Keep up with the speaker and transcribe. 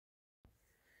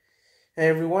Hey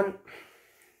everyone,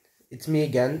 it's me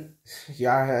again.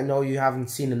 Yeah, I know you haven't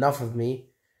seen enough of me.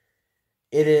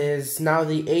 It is now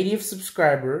the 80th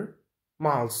subscriber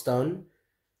milestone.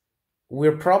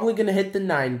 We're probably gonna hit the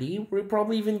 90. We're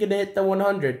probably even gonna hit the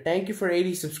 100. Thank you for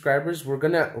 80 subscribers. We're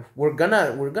gonna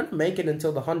make it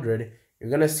until the 100. You're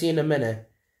gonna see in a minute.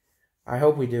 I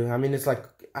hope we do. I mean, it's like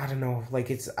I don't know.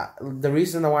 Like it's the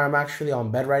reason why I'm actually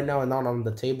on bed right now and not on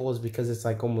the table is because it's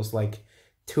like almost like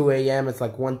 2 a.m. It's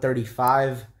like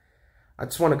 1:35. I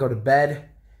just want to go to bed,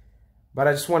 but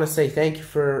I just want to say thank you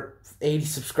for 80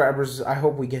 subscribers. I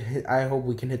hope we can hit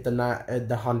the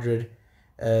 100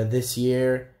 this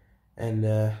year, and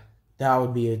that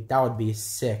would be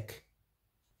sick.